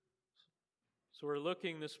So we're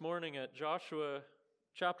looking this morning at Joshua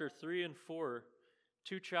chapter 3 and 4,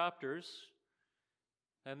 two chapters,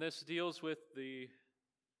 and this deals with the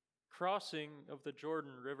crossing of the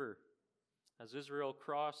Jordan River, as Israel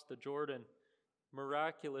crossed the Jordan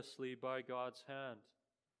miraculously by God's hand.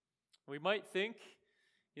 We might think,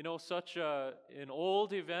 such an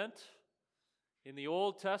old event in the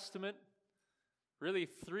Old Testament, really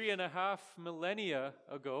 3.5 millennia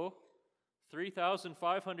ago,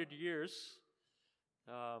 3,500 years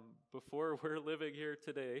before we're living here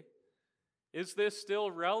today. Is this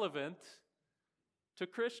still relevant to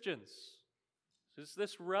Christians? Is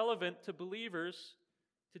this relevant to believers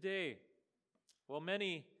today? Well,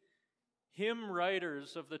 many hymn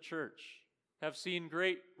writers of the church have seen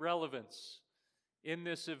great relevance in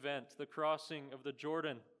this event, the crossing of the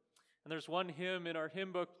Jordan. And there's one hymn in our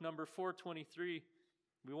hymn book, number 423.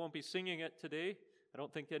 We won't be singing it today. I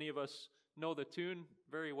don't think any of us know the tune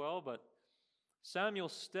very well, but Samuel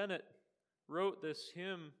Stennett wrote this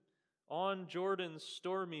hymn on Jordan's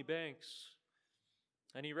stormy banks.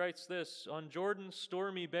 And he writes this: "On Jordan's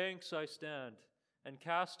stormy banks I stand, and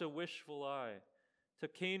cast a wishful eye to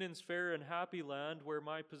Canaan's fair and happy land where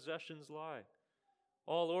my possessions lie.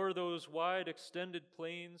 All o'er those wide extended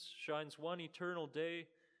plains shines one eternal day.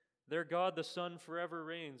 There God the sun forever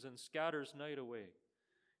reigns and scatters night away.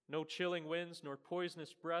 No chilling winds nor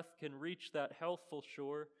poisonous breath can reach that healthful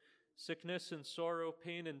shore. Sickness and sorrow,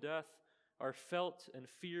 pain and death are felt and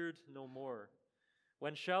feared no more.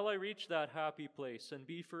 When shall I reach that happy place and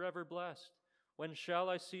be forever blessed? When shall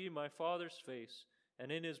I see my Father's face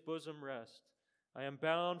and in His bosom rest? I am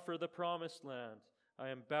bound for the promised land. I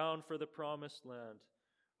am bound for the promised land.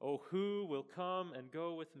 Oh, who will come and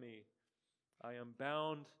go with me? I am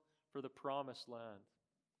bound for the promised land."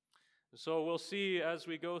 So we'll see as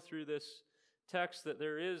we go through this text that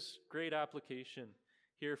there is great application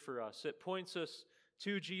here for us. It points us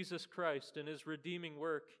to Jesus Christ and His redeeming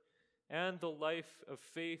work and the life of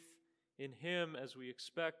faith in Him as we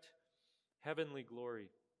expect heavenly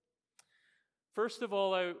glory. First of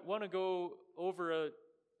all, I want to go over a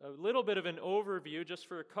little bit of an overview, just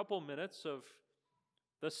for a couple minutes, of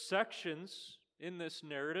the sections in this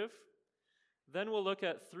narrative. Then we'll look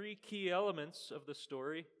at three key elements of the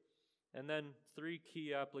story, and then three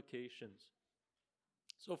key applications.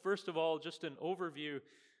 So first of all, just an overview.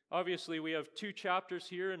 Obviously, we have two chapters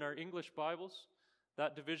here in our English Bibles.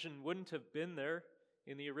 That division wouldn't have been there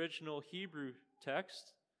in the original Hebrew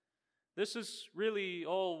text. This is really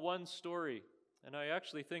all one story, and I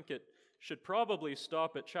actually think it should probably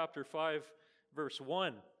stop at chapter 5, verse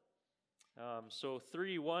 1. So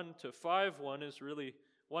 3:1 to 5:1 is really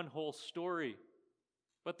one whole story.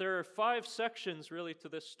 But there are 5 sections really to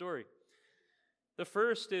this story. The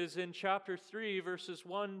first is in chapter 3, verses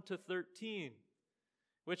 1 to 13,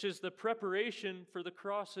 which is the preparation for the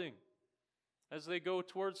crossing. As they go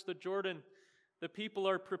towards the Jordan, the people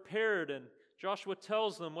are prepared, and Joshua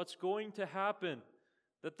tells them what's going to happen,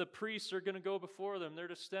 that the priests are going to go before them. They're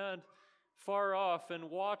to stand far off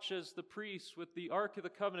and watch as the priests with the Ark of the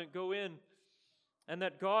Covenant go in, and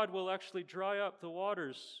that God will actually dry up the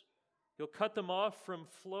waters. He'll cut them off from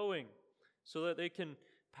flowing so that they can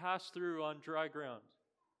pass through on dry ground.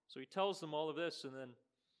 So he tells them all of this, and then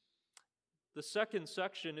the second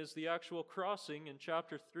section is the actual crossing in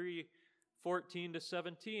chapter 3, 14 to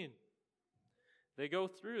 17. They go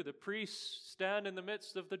through. The priests stand in the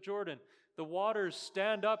midst of the Jordan. The waters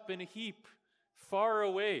stand up in a heap far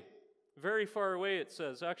away, very far away, it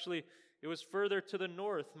says. Actually, it was further to the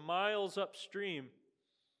north, miles upstream,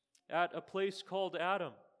 at a place called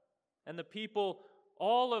Adam. And the people,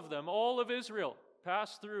 all of them, all of Israel,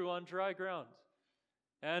 passed through on dry ground.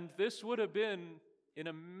 And this would have been an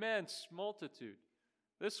immense multitude.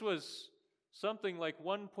 This was something like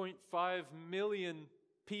 1.5 million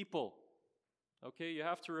people. Okay, you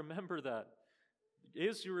have to remember that.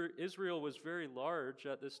 Israel was very large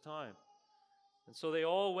at this time. And so they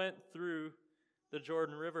all went through the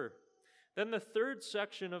Jordan River. Then the third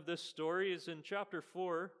section of this story is in chapter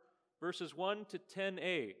 4, verses 1 to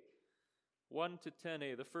 10a. 1 to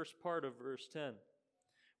 10a, the first part of verse 10,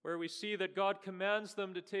 where we see that God commands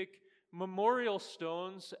them to take memorial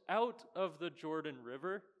stones out of the Jordan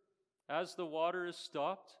River as the water is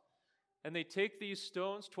stopped. And they take these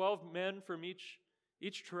stones, 12 men from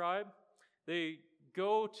each tribe. They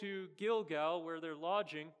go to Gilgal, where they're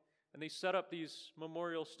lodging, and they set up these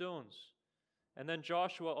memorial stones. And then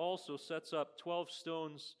Joshua also sets up 12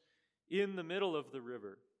 stones in the middle of the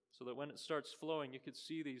river, so that when it starts flowing, you could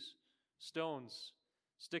see these stones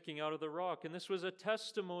sticking out of the rock. And this was a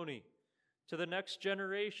testimony to the next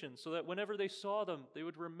generation, so that whenever they saw them, they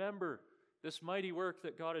would remember this mighty work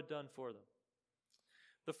that God had done for them.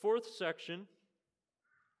 The fourth section,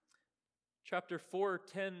 chapter 4,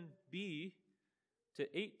 10b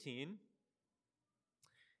to 18,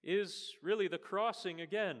 is really the crossing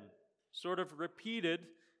again, sort of repeated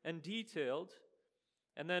and detailed.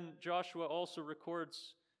 And then Joshua also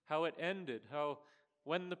records how it ended, how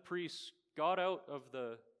when the priests got out of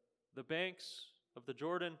the banks of the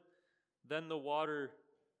Jordan, then the water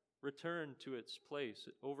returned to its place.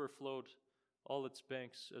 It overflowed all its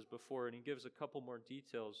banks as before, and he gives a couple more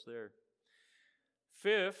details there.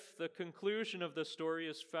 Fifth, the conclusion of the story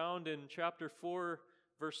is found in chapter 4,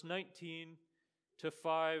 verse 19 to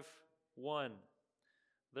 5:1.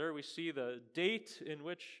 There we see the date in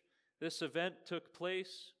which this event took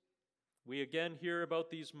place. We again hear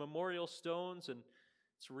about these memorial stones, and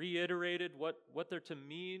it's reiterated what they're to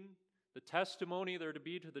mean, the testimony they're to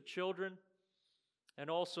be to the children,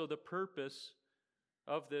 and also the purpose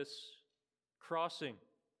of this crossing.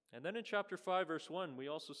 And then in chapter 5, verse 1, we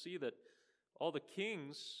also see that all the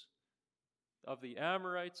kings of the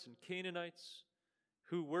Amorites and Canaanites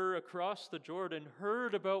who were across the Jordan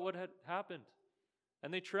heard about what had happened,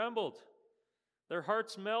 and they trembled. Their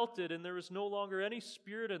hearts melted, and there was no longer any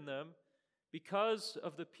spirit in them because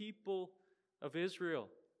of the people of Israel.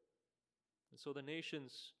 And so the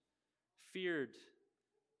nations feared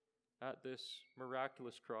at this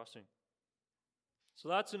miraculous crossing. So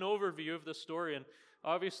that's an overview of the story, and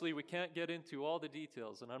obviously we can't get into all the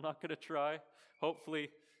details, and I'm not going to try. Hopefully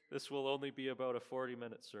this will only be about a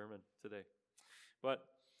 40-minute sermon today. But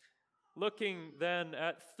looking then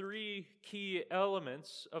at three key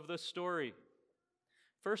elements of the story.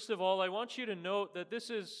 First of all, I want you to note that this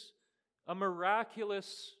is a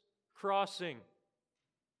miraculous crossing.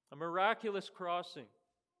 A miraculous crossing.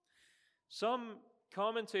 Some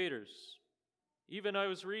commentators, even I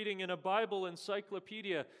was reading in a Bible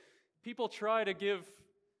encyclopedia, people try to give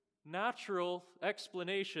natural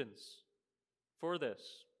explanations for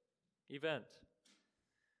this event.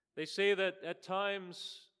 They say that at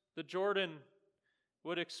times the Jordan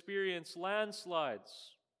would experience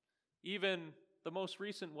landslides. Even the most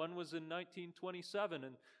recent one was in 1927,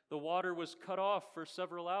 and the water was cut off for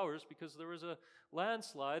several hours because there was a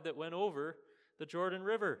landslide that went over the Jordan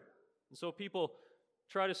River. And so people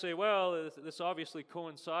try to say, well, this obviously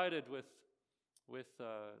coincided with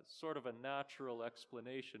sort of a natural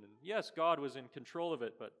explanation. And yes, God was in control of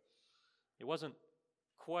it, but it wasn't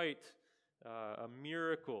quite a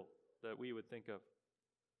miracle that we would think of.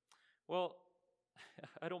 Well,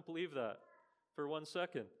 I don't believe that for one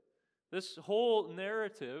second. This whole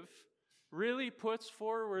narrative really puts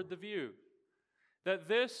forward the view that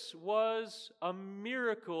this was a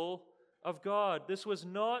miracle of God. This was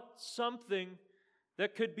not something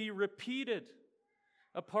that could be repeated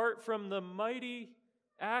apart from the mighty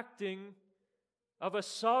acting of a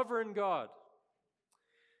sovereign God.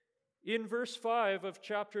 In verse 5 of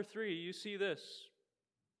chapter 3, you see this.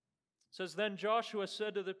 It says, "Then Joshua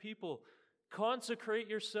said to the people, 'Consecrate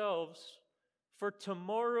yourselves, for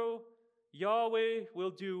tomorrow Yahweh will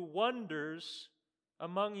do wonders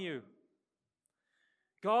among you.'"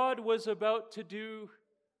 God was about to do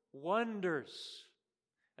wonders.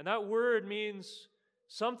 And that word means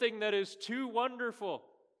something that is too wonderful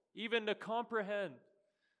even to comprehend.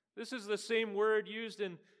 This is the same word used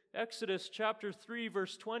in Exodus chapter 3,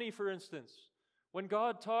 verse 20, for instance, when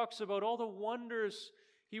God talks about all the wonders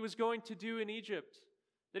he was going to do in Egypt,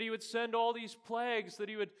 that he would send all these plagues, that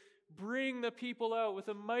he would bring the people out with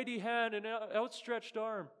a mighty hand and outstretched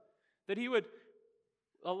arm, that he would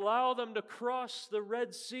allow them to cross the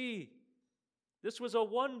Red Sea. This was a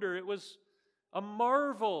wonder. It was a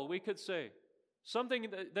marvel, we could say. Something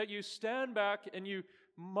that you stand back and you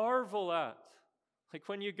marvel at. Like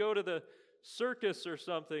when you go to the circus or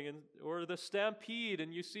something, or the stampede,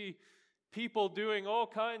 and you see people doing all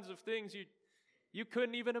kinds of things you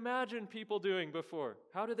couldn't even imagine people doing before.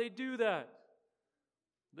 How do they do that?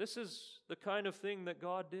 This is the kind of thing that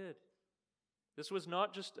God did. This was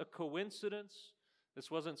not just a coincidence. This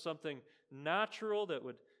wasn't something natural that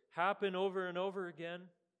would happen over and over again.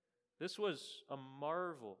 This was a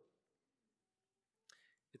marvel.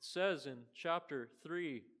 It says in chapter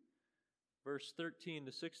 3, verse 13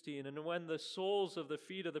 to 16, "And when the soles of the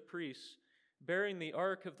feet of the priests, bearing the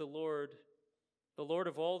ark of the Lord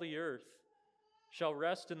of all the earth, shall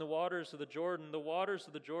rest in the waters of the waters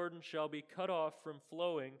of the Jordan shall be cut off from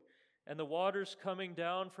flowing, and the waters coming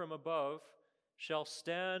down from above shall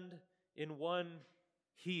stand in one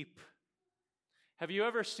heap." Have you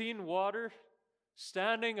ever seen water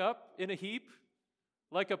standing up in a heap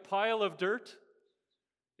like a pile of dirt?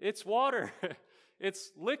 It's water.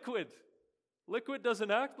 It's liquid. Liquid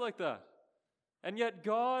doesn't act like that. And yet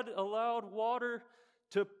God allowed water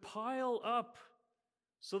to pile up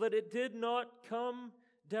so that it did not come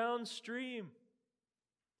downstream.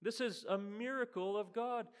 This is a miracle of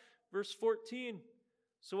God. Verse 14,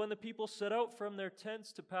 so when the people set out from their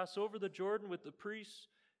tents to pass over the Jordan with the priests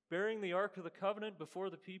bearing the Ark of the Covenant before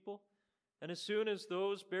the people, and as soon as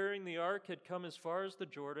those bearing the Ark had come as far as the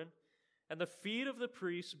Jordan, and the feet of the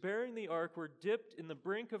priests bearing the Ark were dipped in the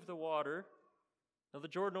brink of the water, now the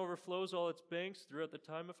Jordan overflows all its banks throughout the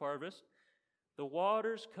time of harvest, the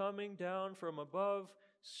waters coming down from above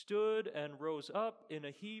stood and rose up in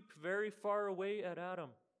a heap very far away at Adam,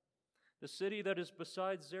 the city that is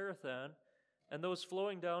beside Zarethan, and those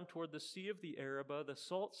flowing down toward the sea of the Arabah, the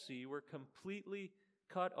salt sea, were completely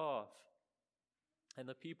cut off. And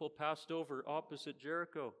the people passed over opposite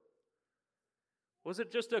Jericho. Was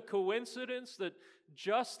it just a coincidence that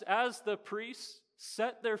just as the priests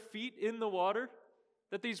set their feet in the water,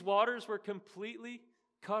 that these waters were completely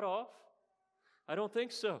cut off? I don't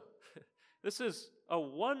think so. This is a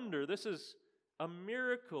wonder. This is a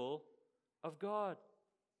miracle of God.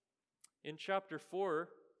 In chapter 4,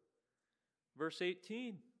 verse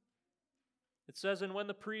 18, it says, and when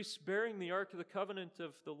the priests bearing the Ark of the Covenant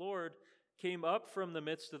of the Lord came up from the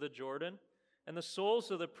midst of the Jordan, and the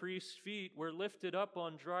soles of the priests' feet were lifted up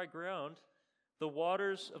on dry ground, the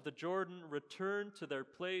waters of the Jordan returned to their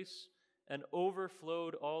place and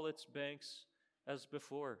overflowed all its banks as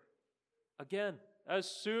before. Again, as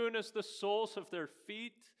soon as the soles of their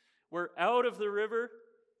feet were out of the river,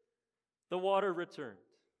 the water returned.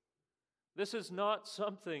 This is not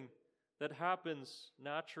something that happens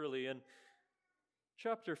naturally. And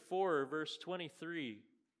chapter 4, verse 23,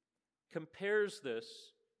 compares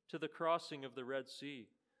this to the crossing of the Red Sea.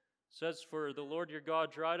 It says, for the Lord your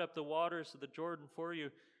God dried up the waters of the Jordan for you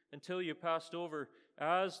until you passed over,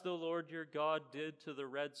 as the Lord your God did to the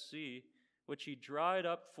Red Sea, which he dried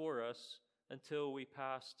up for us until we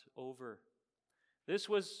passed over. This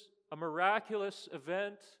was a miraculous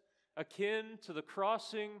event akin to the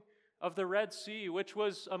crossing of the Red Sea, which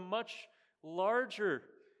was a much larger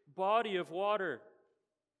body of water.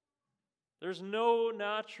 There's no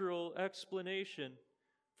natural explanation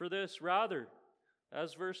for this. Rather,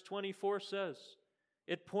 as verse 24 says,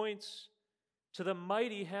 it points to the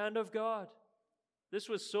mighty hand of God. This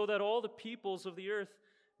was so that all the peoples of the earth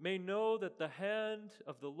may know that the hand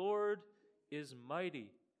of the Lord is mighty,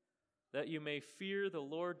 that you may fear the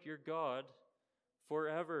Lord your God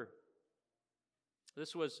forever.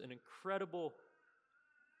 This was an incredible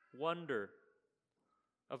wonder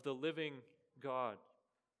of the living God.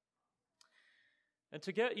 And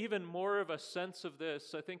to get even more of a sense of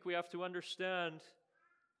this, I think we have to understand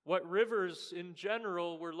what rivers in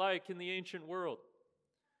general were like in the ancient world.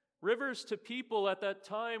 Rivers to people at that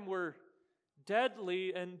time were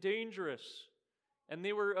deadly and dangerous, and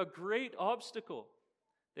they were a great obstacle.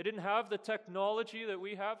 They didn't have the technology that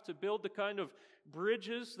we have to build the kind of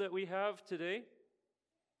bridges that we have today.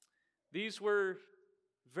 These were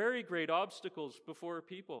very great obstacles before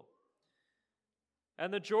people.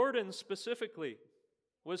 And the Jordan specifically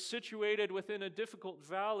was situated within a difficult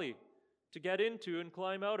valley to get into and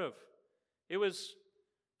climb out of. It was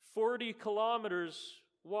 40 kilometers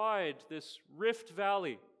wide, this Rift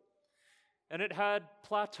Valley, and it had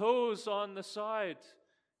plateaus on the side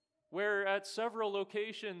where at several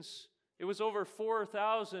locations it was over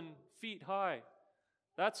 4,000 feet high.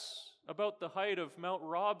 That's about the height of Mount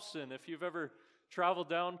Robson. If you've ever traveled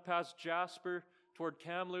down past Jasper toward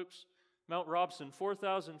Kamloops, Mount Robson,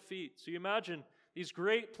 4,000 feet. So you imagine these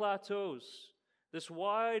great plateaus, this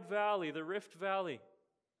wide valley, the Rift Valley.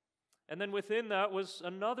 And then within that was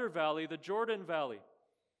another valley, the Jordan Valley,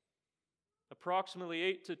 approximately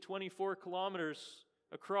 8 to 24 kilometers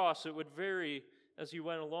across. It would vary as you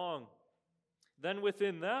went along. Then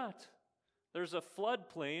within that, there's a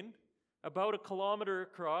floodplain about 1 kilometer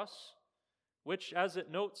across, which, as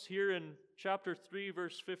it notes here in chapter 3,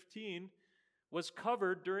 verse 15, was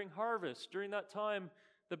covered during harvest. During that time,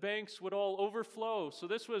 the banks would all overflow. So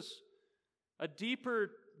this was a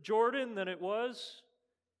deeper Jordan than it was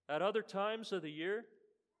at other times of the year.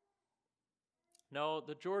 Now,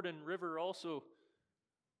 the Jordan River also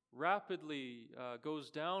rapidly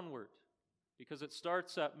goes downward because it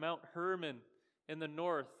starts at Mount Hermon in the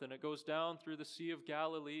north, and it goes down through the Sea of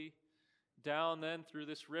Galilee, down then through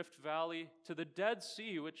this Rift Valley to the Dead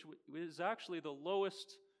Sea, which is actually the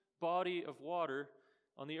lowest body of water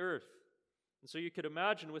on the earth. And so you could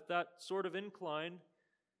imagine with that sort of incline,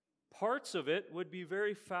 parts of it would be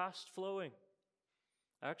very fast flowing.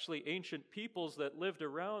 Actually, ancient peoples that lived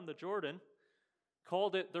around the Jordan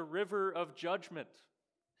called it the River of Judgment,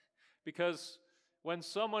 because when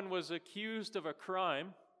someone was accused of a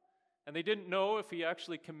crime and they didn't know if he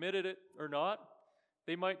actually committed it or not,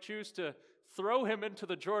 they might choose to throw him into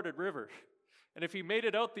the Jordan River. And if he made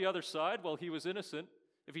it out the other side, well, he was innocent.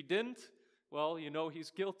 If he didn't, well,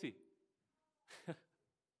 he's guilty.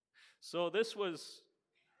 So this was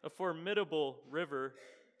a formidable river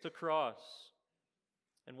to cross.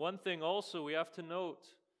 And one thing also we have to note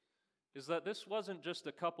is that this wasn't just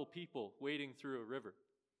a couple people wading through a river.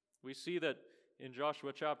 We see that in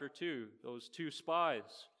Joshua chapter 2, those 2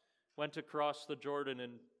 spies went across the Jordan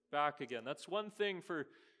and back again. That's one thing for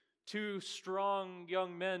 2 strong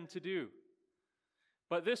young men to do.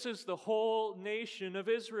 But this is the whole nation of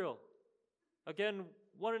Israel. Again,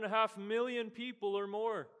 1.5 million people or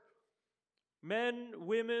more. Men,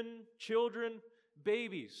 women, children,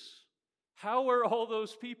 babies. How are all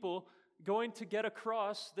those people going to get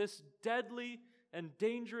across this deadly and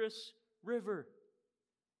dangerous river?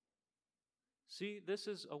 See, this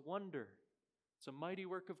is a wonder. It's a mighty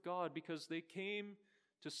work of God because they came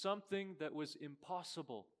to something that was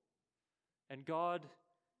impossible, and God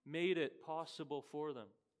made it possible for them.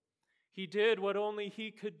 He did what only He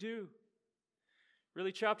could do.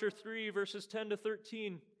 Really, chapter 3, verses 10 to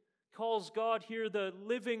 13 calls God here the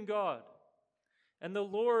living God and the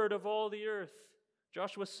Lord of all the earth.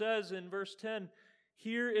 Joshua says in verse 10,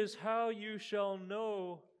 "Here is how you shall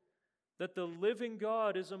know that the living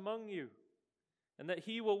God is among you, and that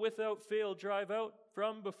He will without fail drive out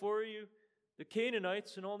from before you the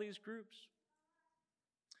Canaanites and all these groups."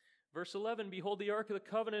 Verse 11, "Behold, the ark of the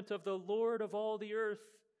covenant of the Lord of all the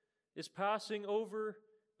earth is passing over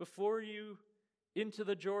before you into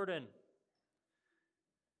the Jordan."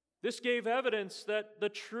 This gave evidence that the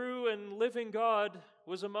true and living God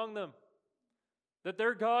was among them, that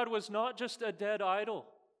their God was not just a dead idol,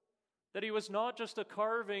 that He was not just a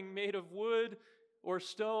carving made of wood or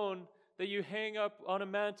stone that you hang up on a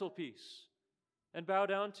mantelpiece and bow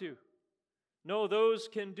down to. No, those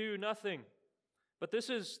can do nothing. But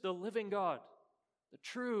this is the living God, the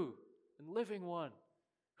true and living one,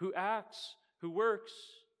 who acts, who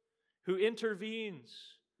works, who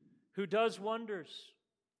intervenes, who does wonders.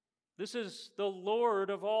 This is the Lord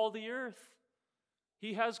of all the earth.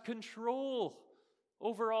 He has control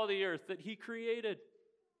over all the earth that He created.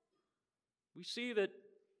 We see that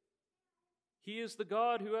He is the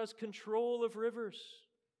God who has control of rivers.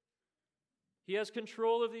 He has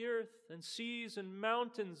control of the earth and seas and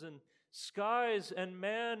mountains and skies and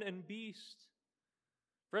man and beast.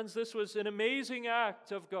 Friends, this was an amazing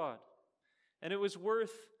act of God, and it was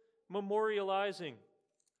worth memorializing,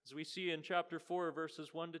 as we see in chapter 4,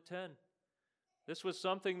 verses 1 to 10. This was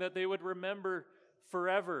something that they would remember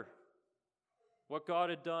forever, what God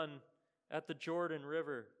had done at the Jordan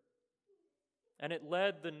River. And it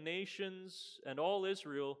led the nations and all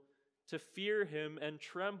Israel to fear Him and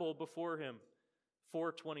tremble before Him.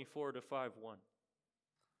 4:24 to 5:1.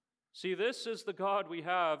 See, this is the God we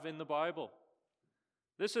have in the Bible.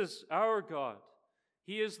 This is our God.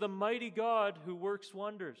 He is the mighty God who works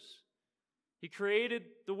wonders. He created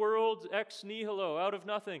the world ex nihilo, out of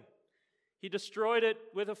nothing. He destroyed it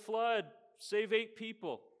with a flood, save 8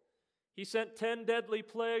 people. He sent 10 deadly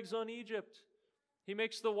plagues on Egypt. He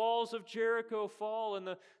makes the walls of Jericho fall and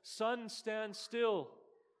the sun stand still.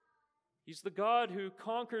 He's the God who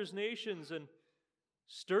conquers nations and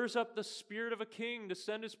stirs up the spirit of a king to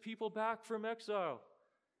send His people back from exile.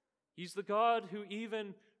 He's the God who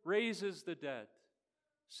even raises the dead.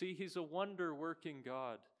 See, He's a wonder-working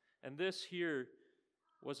God. And this here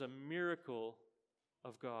was a miracle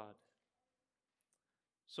of God.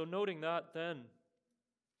 So noting that then,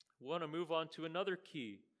 we want to move on to another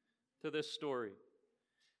key to this story,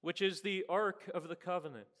 which is the Ark of the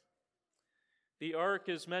Covenant. The Ark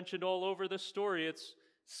is mentioned all over the story. It's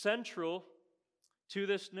central to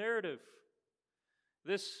this narrative.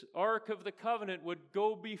 This Ark of the Covenant would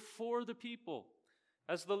go before the people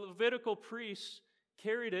as the Levitical priests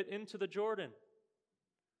carried it into the Jordan.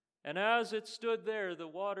 And as it stood there, the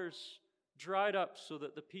waters dried up so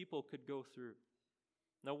that the people could go through.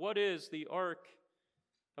 Now, what is the Ark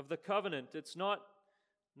of the Covenant? It's not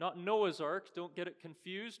Noah's Ark. Don't get it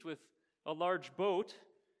confused with a large boat.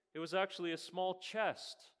 It was actually a small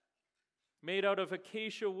chest made out of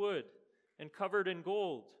acacia wood and covered in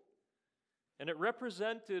gold. And it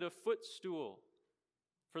represented a footstool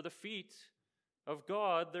for the feet of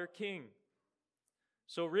God, their King.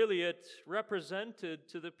 So really it represented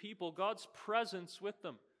to the people God's presence with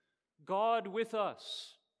them. God with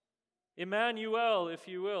us. Emmanuel, if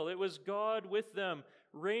you will. It was God with them,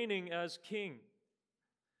 reigning as King.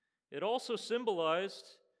 It also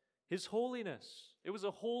symbolized His holiness. It was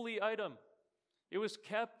a holy item. It was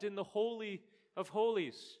kept in the Holy of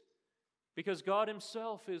Holies because God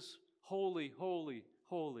Himself is holy, holy,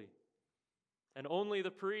 holy. And only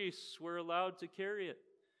the priests were allowed to carry it.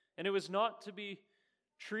 And it was not to be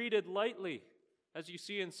treated lightly. As you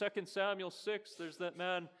see in 2 Samuel 6, there's that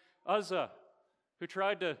man Uzzah who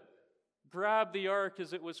tried to grab the ark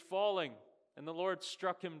as it was falling, and the Lord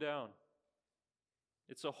struck him down.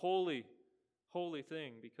 It's a holy, holy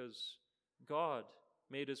thing because God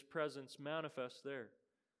made his presence manifest there.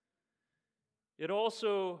 It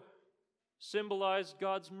also symbolized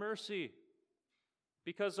God's mercy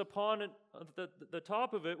because upon it, the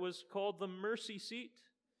top of it was called the mercy seat,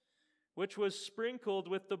 which was sprinkled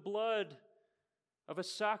with the blood of a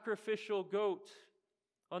sacrificial goat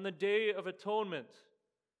on the Day of Atonement.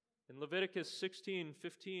 In Leviticus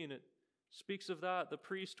 16:15, it speaks of that. The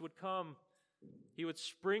priest would come. He would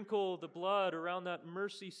sprinkle the blood around that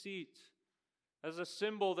mercy seat as a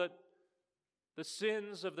symbol that the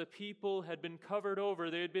sins of the people had been covered over.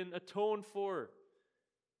 They had been atoned for,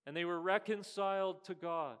 and they were reconciled to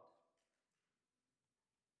God.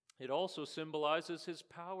 It also symbolizes his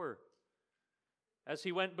power as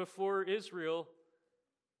he went before Israel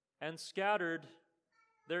and scattered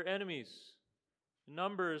their enemies.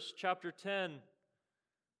 Numbers chapter 10,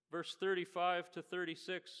 verse 35 to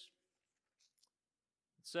 36.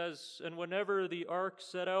 It says, "And whenever the ark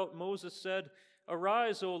set out, Moses said,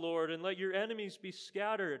 'Arise, O Lord, and let your enemies be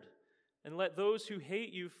scattered, and let those who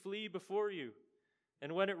hate you flee before you.'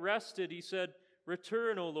 And when it rested, he said,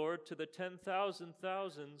 'Return, O Lord, to the 10,000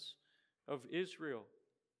 thousands of Israel.'"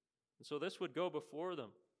 And so this would go before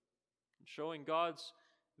them, showing God's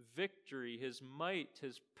victory, his might,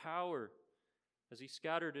 his power, as he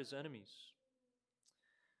scattered his enemies.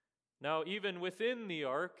 Now, even within the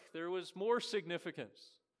ark, there was more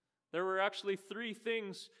significance. There were actually 3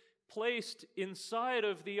 things placed inside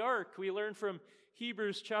of the ark. We learn from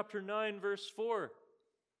Hebrews chapter 9, verse 4.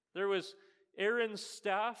 There was Aaron's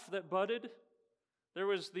staff that budded. There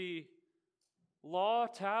was the law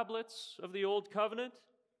tablets of the Old Covenant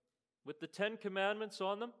with the 10 commandments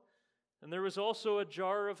on them. And there was also a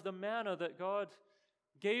jar of the manna that God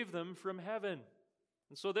gave them from heaven.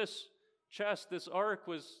 And so this chest, this ark,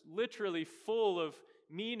 was literally full of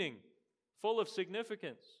meaning, full of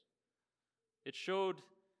significance. It showed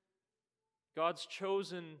God's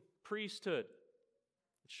chosen priesthood.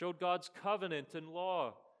 It showed God's covenant and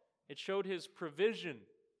law. It showed his provision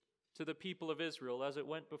to the people of Israel as it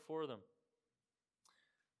went before them.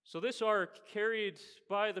 So this ark, carried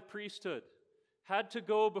by the priesthood, had to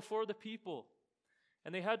go before the people,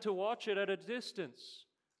 and they had to watch it at a distance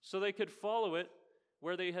so they could follow it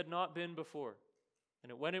where they had not been before.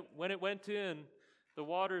 And when it went in, the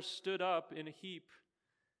waters stood up in a heap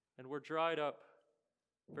and were dried up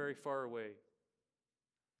very far away.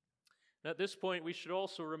 And at this point, we should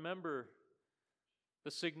also remember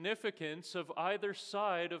the significance of either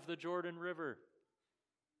side of the Jordan River.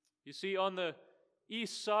 You see, on the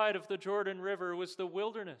east side of the Jordan River was the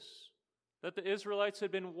wilderness that the Israelites had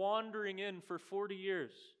been wandering in for 40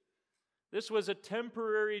 years. This was a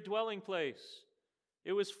temporary dwelling place.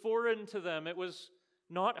 It was foreign to them. It was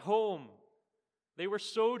not home. They were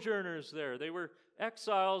sojourners there. They were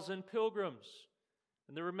exiles and pilgrims.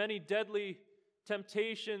 And there were many deadly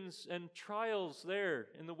temptations and trials there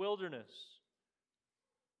in the wilderness.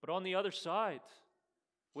 But on the other side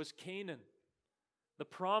was Canaan, the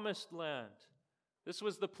promised land. This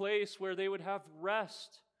was the place where they would have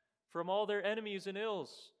rest from all their enemies and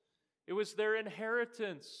ills. It was their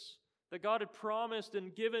inheritance that God had promised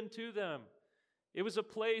and given to them. It was a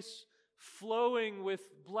place flowing with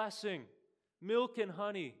blessing, milk and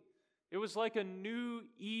honey. It was like a new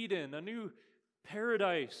Eden, a new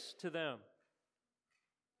paradise to them,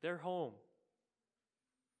 their home.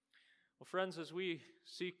 Well, friends, as we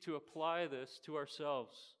seek to apply this to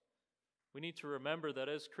ourselves, we need to remember that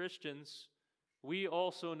as Christians, we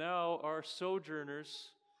also now are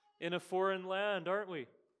sojourners in a foreign land, aren't we?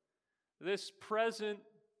 This present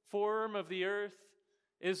form of the earth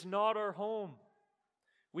is not our home.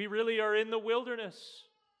 We really are in the wilderness,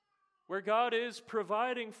 where God is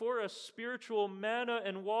providing for us spiritual manna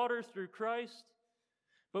and water through Christ.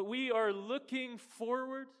 But we are looking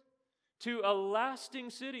forward to a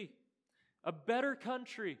lasting city, a better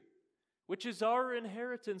country, which is our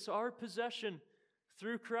inheritance, our possession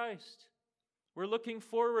through Christ. We're looking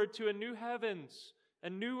forward to a new heavens, a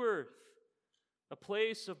new earth, a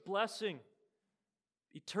place of blessing,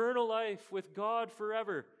 eternal life with God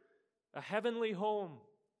forever, a heavenly home.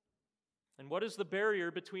 And what is the barrier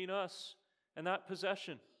between us and that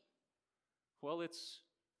possession? Well, it's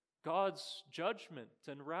God's judgment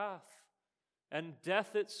and wrath and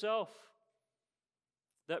death itself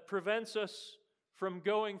that prevents us from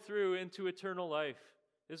going through into eternal life,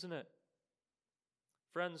 isn't it?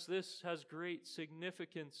 Friends, this has great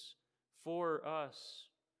significance for us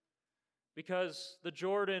because the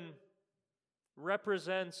Jordan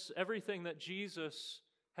represents everything that Jesus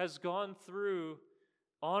has gone through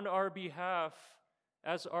on our behalf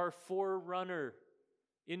as our forerunner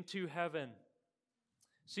into heaven.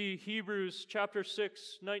 See, Hebrews chapter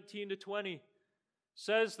 6, 19 to 20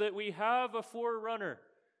 says that we have a forerunner,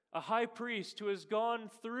 a high priest who has gone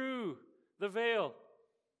through the veil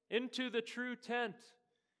into the true tent.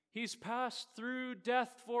 He's passed through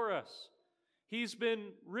death for us. He's been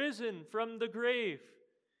risen from the grave.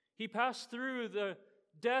 He passed through the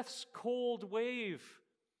death's cold wave.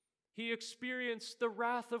 He experienced the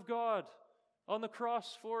wrath of God on the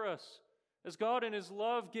cross for us, as God in His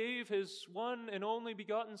love gave His one and only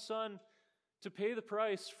begotten Son to pay the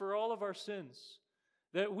price for all of our sins,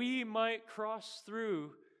 that we might cross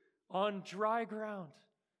through on dry ground.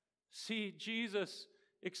 See, Jesus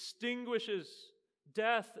extinguishes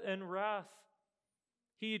death and wrath.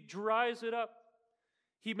 He dries it up.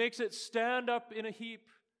 He makes it stand up in a heap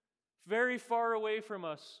very far away from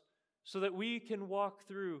us so that we can walk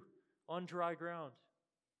through on dry ground.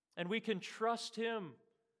 And we can trust Him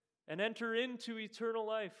and enter into eternal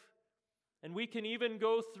life. And we can even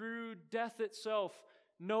go through death itself,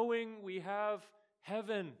 knowing we have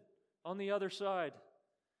heaven on the other side.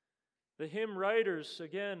 The hymn writers,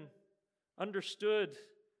 again, understood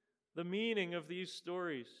the meaning of these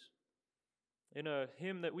stories. In a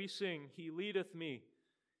hymn that we sing, He leadeth me,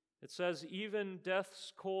 it says, even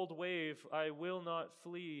death's cold wave I will not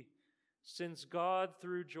flee, since God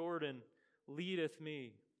through Jordan leadeth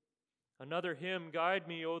me. Another hymn, Guide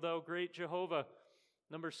Me, O Thou Great Jehovah,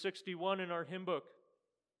 number 61 in our hymn book.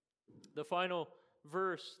 The final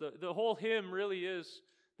verse, the whole hymn really is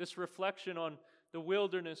this reflection on the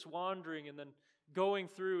wilderness wandering and then going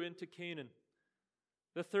through into Canaan.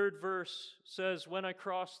 The third verse says, when I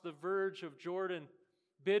cross the verge of Jordan,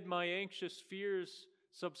 bid my anxious fears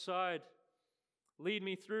subside. Lead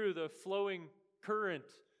me through the flowing current.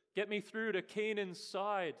 Get me through to Canaan's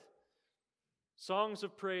side. Songs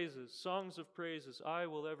of praises, I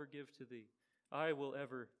will ever give to Thee. I will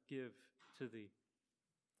ever give to Thee.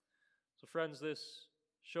 So friends, this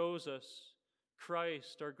shows us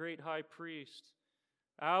Christ, our great high priest,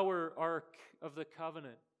 our Ark of the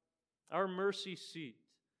Covenant, our mercy seat,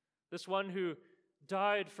 this one who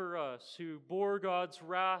died for us, who bore God's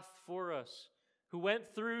wrath for us, who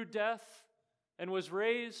went through death and was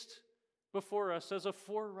raised before us as a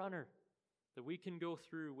forerunner that we can go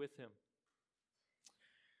through with Him.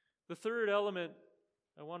 The third element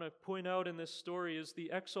I want to point out in this story is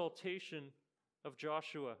the exaltation of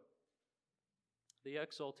Joshua. The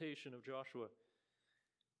exaltation of Joshua.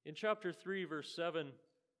 In chapter 3, verse 7,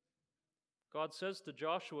 God says to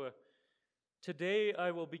Joshua, today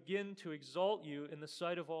I will begin to exalt you in the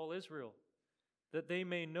sight of all Israel, that they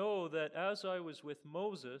may know that as I was with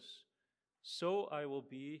Moses, so I will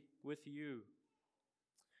be with you.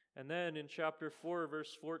 And then in chapter 4,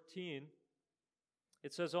 verse 14,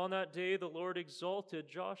 it says, on that day the Lord exalted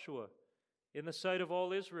Joshua in the sight of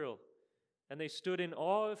all Israel, and they stood in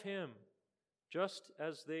awe of him, just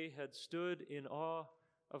as they had stood in awe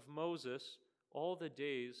of Moses all the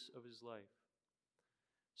days of his life.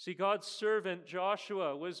 See, God's servant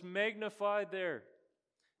Joshua was magnified there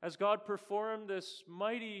as God performed this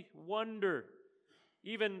mighty wonder,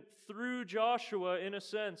 even through Joshua, in a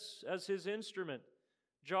sense, as his instrument.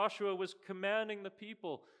 Joshua was commanding the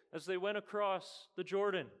people as they went across the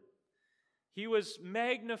Jordan. He was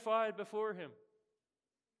magnified before them.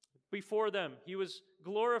 He was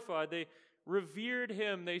glorified. They revered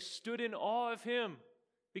him. They stood in awe of him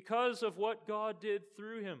because of what God did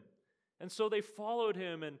through him. And so they followed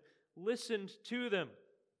him and listened to them.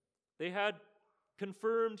 They had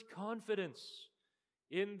confirmed confidence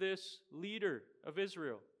in this leader of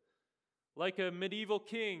Israel. Like a medieval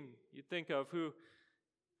king, you'd think of, who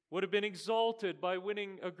would have been exalted by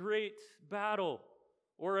winning a great battle,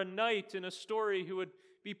 or a knight in a story who would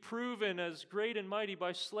be proven as great and mighty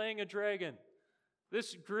by slaying a dragon.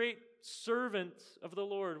 This great servant of the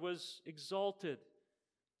Lord was exalted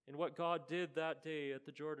in what God did that day at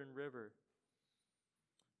the Jordan River.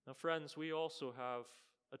 Now, friends, we also have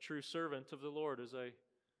a true servant of the Lord, as I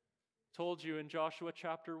told you in Joshua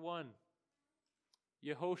chapter 1.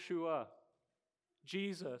 Yehoshua,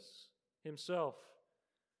 Jesus himself.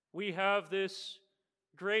 We have this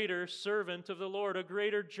greater servant of the Lord, a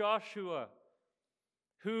greater Joshua,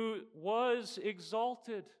 who was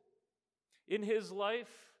exalted in his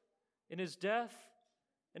life, in his death,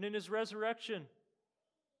 and in his resurrection.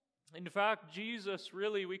 In fact, Jesus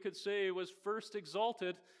really, we could say, was first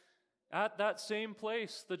exalted at that same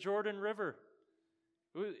place, the Jordan River.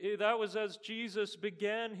 That was as Jesus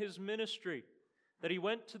began his ministry, that he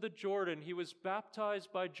went to the Jordan. He was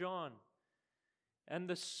baptized by John, and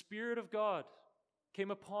the Spirit of God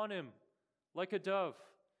came upon him like a dove,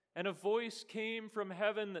 and a voice came from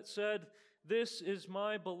heaven that said, "This is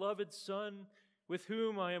my beloved Son, with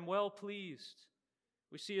whom I am well pleased."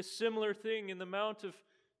 We see a similar thing in the Mount of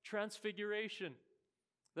Transfiguration,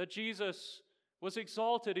 that Jesus was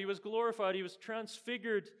exalted, he was glorified, he was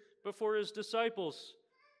transfigured before his disciples.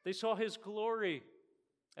 They saw his glory.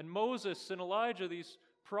 And Moses and Elijah, these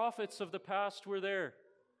prophets of the past, were there.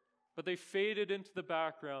 But they faded into the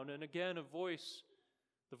background. And again, the voice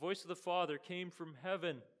of the Father came from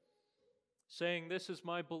heaven, saying, "This is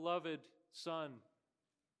my beloved Son,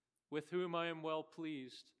 with whom I am well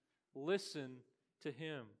pleased. Listen to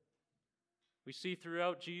him." We see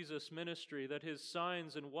throughout Jesus' ministry that his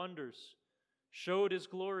signs and wonders showed his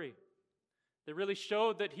glory. They really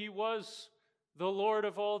showed that he was the Lord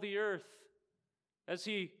of all the earth. As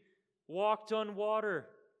he walked on water,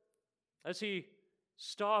 as he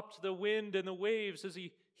stopped the wind and the waves, as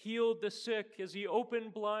he healed the sick, as he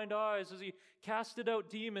opened blind eyes, as he casted out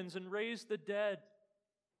demons and raised the dead.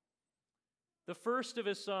 The first of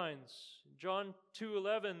his signs, John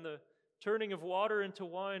 2:11, the turning of water into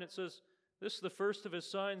wine, it says, this is the first of his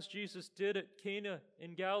signs Jesus did at Cana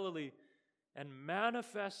in Galilee, and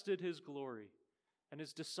manifested his glory, and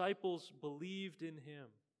his disciples believed in him.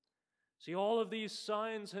 See, all of these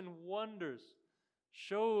signs and wonders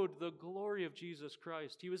showed the glory of Jesus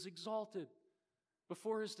Christ. He was exalted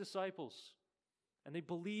before his disciples, and they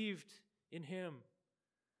believed in him.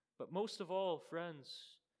 But most of all,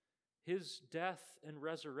 friends, his death and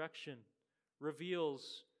resurrection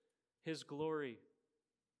reveals his glory.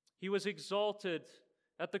 He was exalted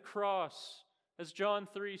at the cross. As John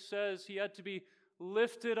 3 says, he had to be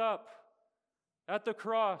lifted up at the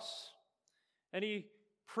cross. And he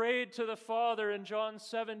prayed to the Father in John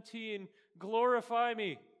 17, "Glorify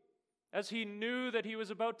me," as he knew that he was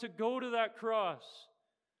about to go to that cross.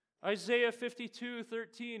 Isaiah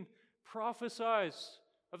 52:13 prophesies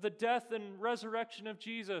of the death and resurrection of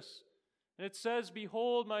Jesus. And it says,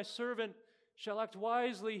 "Behold, my servant shall act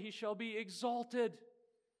wisely, he shall be exalted."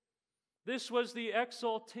 This was the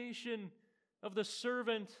exaltation of the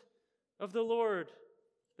servant of the Lord,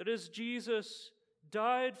 that as Jesus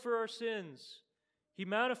died for our sins, he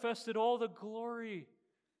manifested all the glory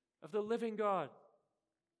of the living God.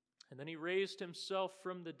 And then he raised himself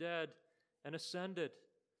from the dead and ascended,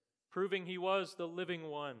 proving he was the living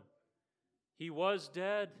one. He was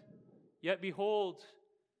dead, yet behold,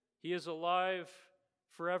 he is alive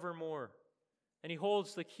forevermore. And he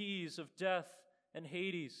holds the keys of death and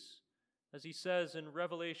Hades, as he says in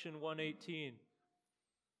Revelation 1:18.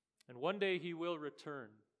 And one day he will return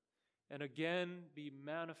and again be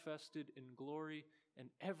manifested in glory, and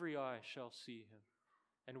every eye shall see him,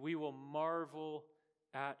 and we will marvel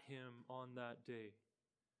at him on that day.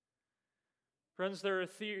 Friends, there are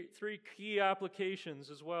three key applications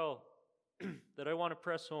as well that I want to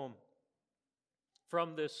press home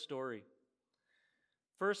from this story.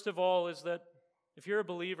 First of all is that if you're a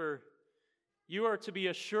believer, you are to be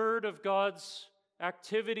assured of God's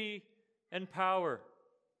activity and power.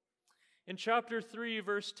 In chapter 3,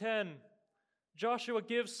 verse 10, Joshua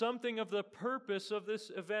gives something of the purpose of this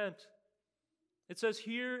event. It says,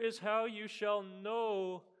 "Here is how you shall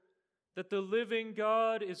know that the living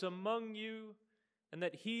God is among you, and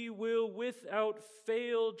that he will without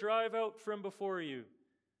fail drive out from before you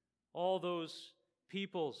all those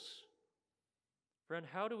peoples." Friend,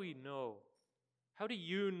 how do we know? How do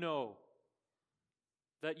you know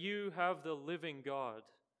that you have the living God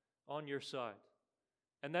on your side,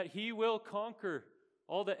 and that he will conquer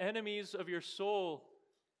all the enemies of your soul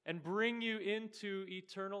and bring you into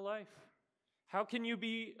eternal life? How can you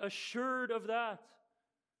be assured of that?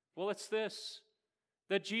 Well, it's this,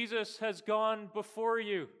 that Jesus has gone before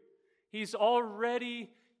you. He's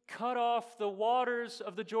already cut off the waters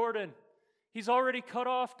of the Jordan. He's already cut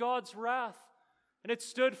off God's wrath, and it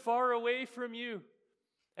stood far away from you.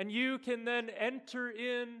 And you can then enter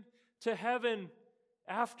in to heaven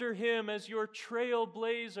after him as your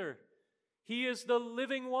trailblazer. He is the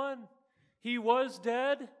living one. He was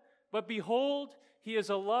dead, but behold, he is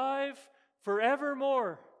alive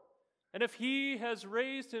forevermore. And if he has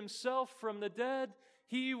raised himself from the dead,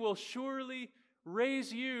 he will surely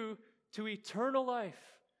raise you to eternal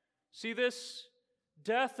life. See, this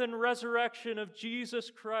death and resurrection of Jesus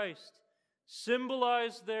Christ,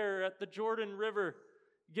 symbolized there at the Jordan River,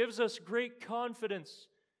 gives us great confidence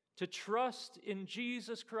to trust in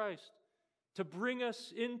Jesus Christ, to bring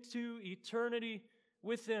us into eternity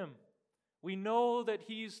with him. We know that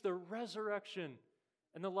he's the resurrection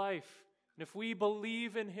and the life. And if we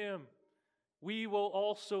believe in Him, we will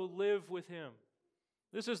also live with Him.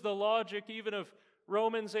 This is the logic even of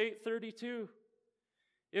Romans 8:32.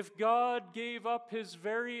 If God gave up His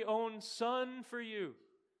very own Son for you,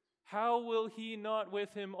 how will He not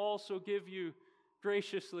with Him also give you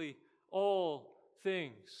graciously all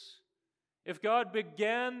things? If God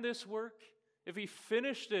began this work, if He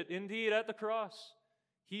finished it indeed at the cross,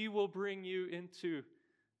 He will bring you into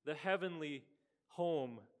the heavenly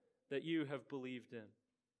home that you have believed in.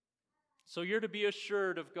 So you're to be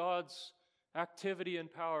assured of God's activity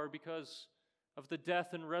and power because of the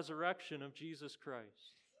death and resurrection of Jesus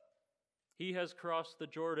Christ. He has crossed the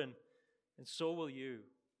Jordan, and so will you.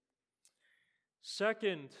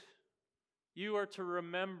 Second, you are to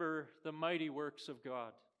remember the mighty works of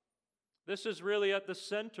God. This is really at the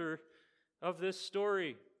center of this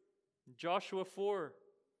story. Joshua 4.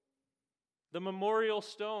 The memorial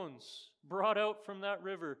stones brought out from that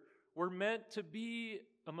river were meant to be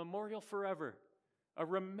a memorial forever, a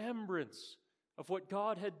remembrance of what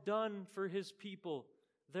God had done for His people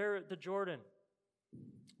there at the Jordan.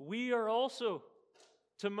 We are also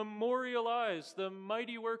to memorialize the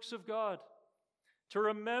mighty works of God, to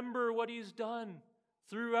remember what He's done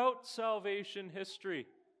throughout salvation history,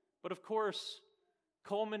 but of course,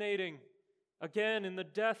 culminating again in the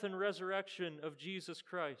death and resurrection of Jesus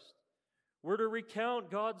Christ. We're to recount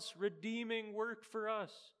God's redeeming work for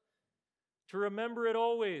us, to remember it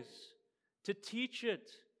always, to teach it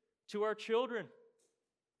to our children.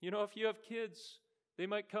 You know, if you have kids, they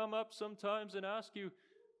might come up sometimes and ask you,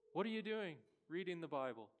 what are you doing reading the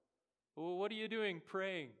Bible? Well, what are you doing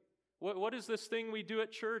praying? What is this thing we do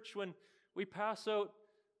at church when we pass out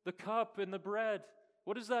the cup and the bread?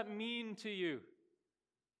 What does that mean to you?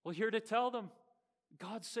 Well, you're to tell them,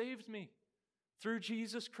 God saved me through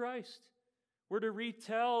Jesus Christ. We're to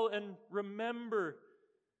retell and remember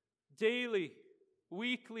daily,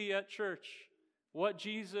 weekly at church what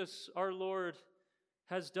Jesus, our Lord,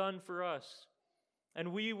 has done for us.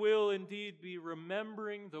 And we will indeed be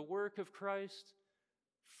remembering the work of Christ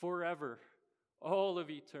forever. All of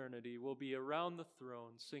eternity will be around the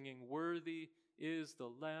throne singing, "Worthy is the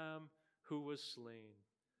Lamb who was slain,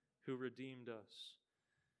 who redeemed us."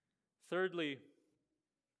 Thirdly,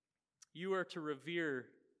 you are to revere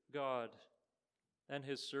God and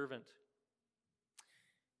His servant.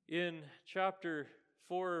 In chapter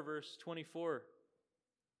 4, verse 24,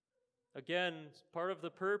 again, part of the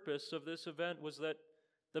purpose of this event was that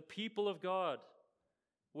the people of God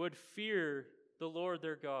would fear the Lord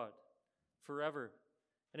their God forever.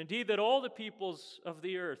 And indeed, that all the peoples of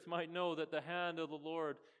the earth might know that the hand of the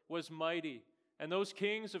Lord was mighty. And those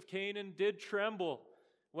kings of Canaan did tremble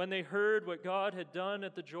when they heard what God had done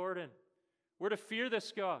at the Jordan. We're to fear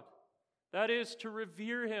this God. That is, to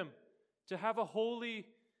revere Him, to have a holy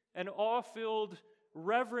and awe-filled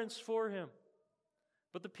reverence for Him.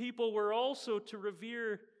 But the people were also to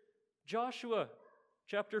revere Joshua.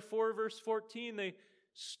 Chapter 4, verse 14, they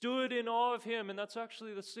stood in awe of Him, and that's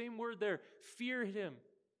actually the same word there, feared Him.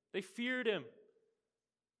 They feared Him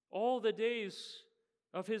all the days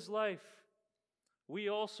of His life. We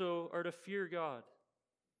also are to fear God.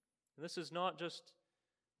 And this is not just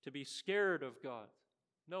to be scared of God.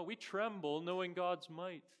 No, we tremble knowing God's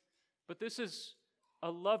might. But this is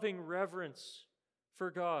a loving reverence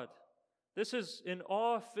for God. This is an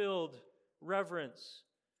awe-filled reverence.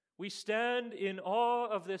 We stand in awe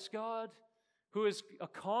of this God who has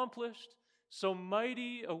accomplished so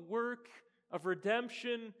mighty a work of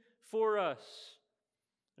redemption for us.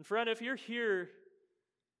 And friend, if you're here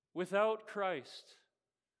without Christ,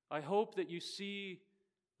 I hope that you see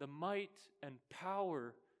the might and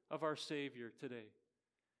power of our Savior today.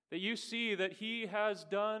 That you see that He has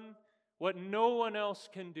done what no one else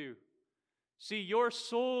can do. See, your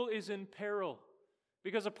soul is in peril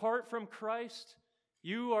because apart from Christ,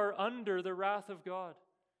 you are under the wrath of God.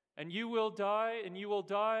 And you will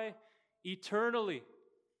die eternally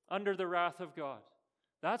under the wrath of God.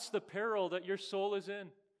 That's the peril that your soul is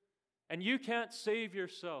in. And you can't save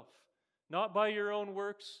yourself, not by your own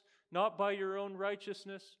works, not by your own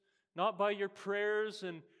righteousness, not by your prayers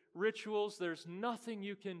and rituals. There's nothing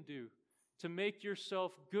you can do to make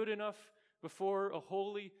yourself good enough before a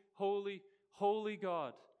holy, holy, holy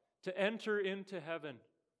God to enter into heaven.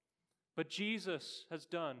 But Jesus has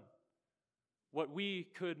done what we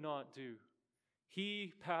could not do.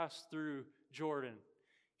 He passed through Jordan.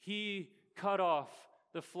 He cut off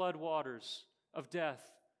the flood waters of death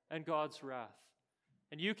and God's wrath.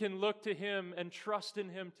 And you can look to Him and trust in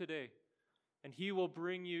Him today, and He will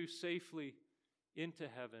bring you safely into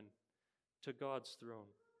heaven to God's throne.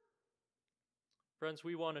 Friends,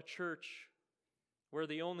 we want a church where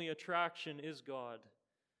the only attraction is God,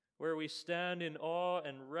 where we stand in awe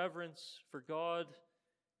and reverence for God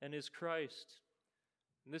and His Christ.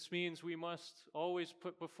 And this means we must always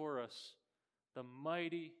put before us the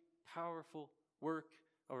mighty, powerful work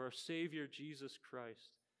of our Savior Jesus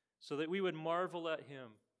Christ, so that we would marvel at Him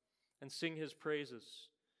and sing His praises.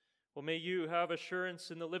 Well, may you have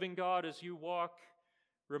assurance in the living God as you walk,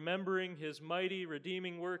 remembering His mighty,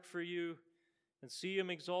 redeeming work for you, and see Him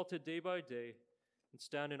exalted day by day, and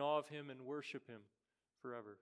stand in awe of Him and worship Him forever.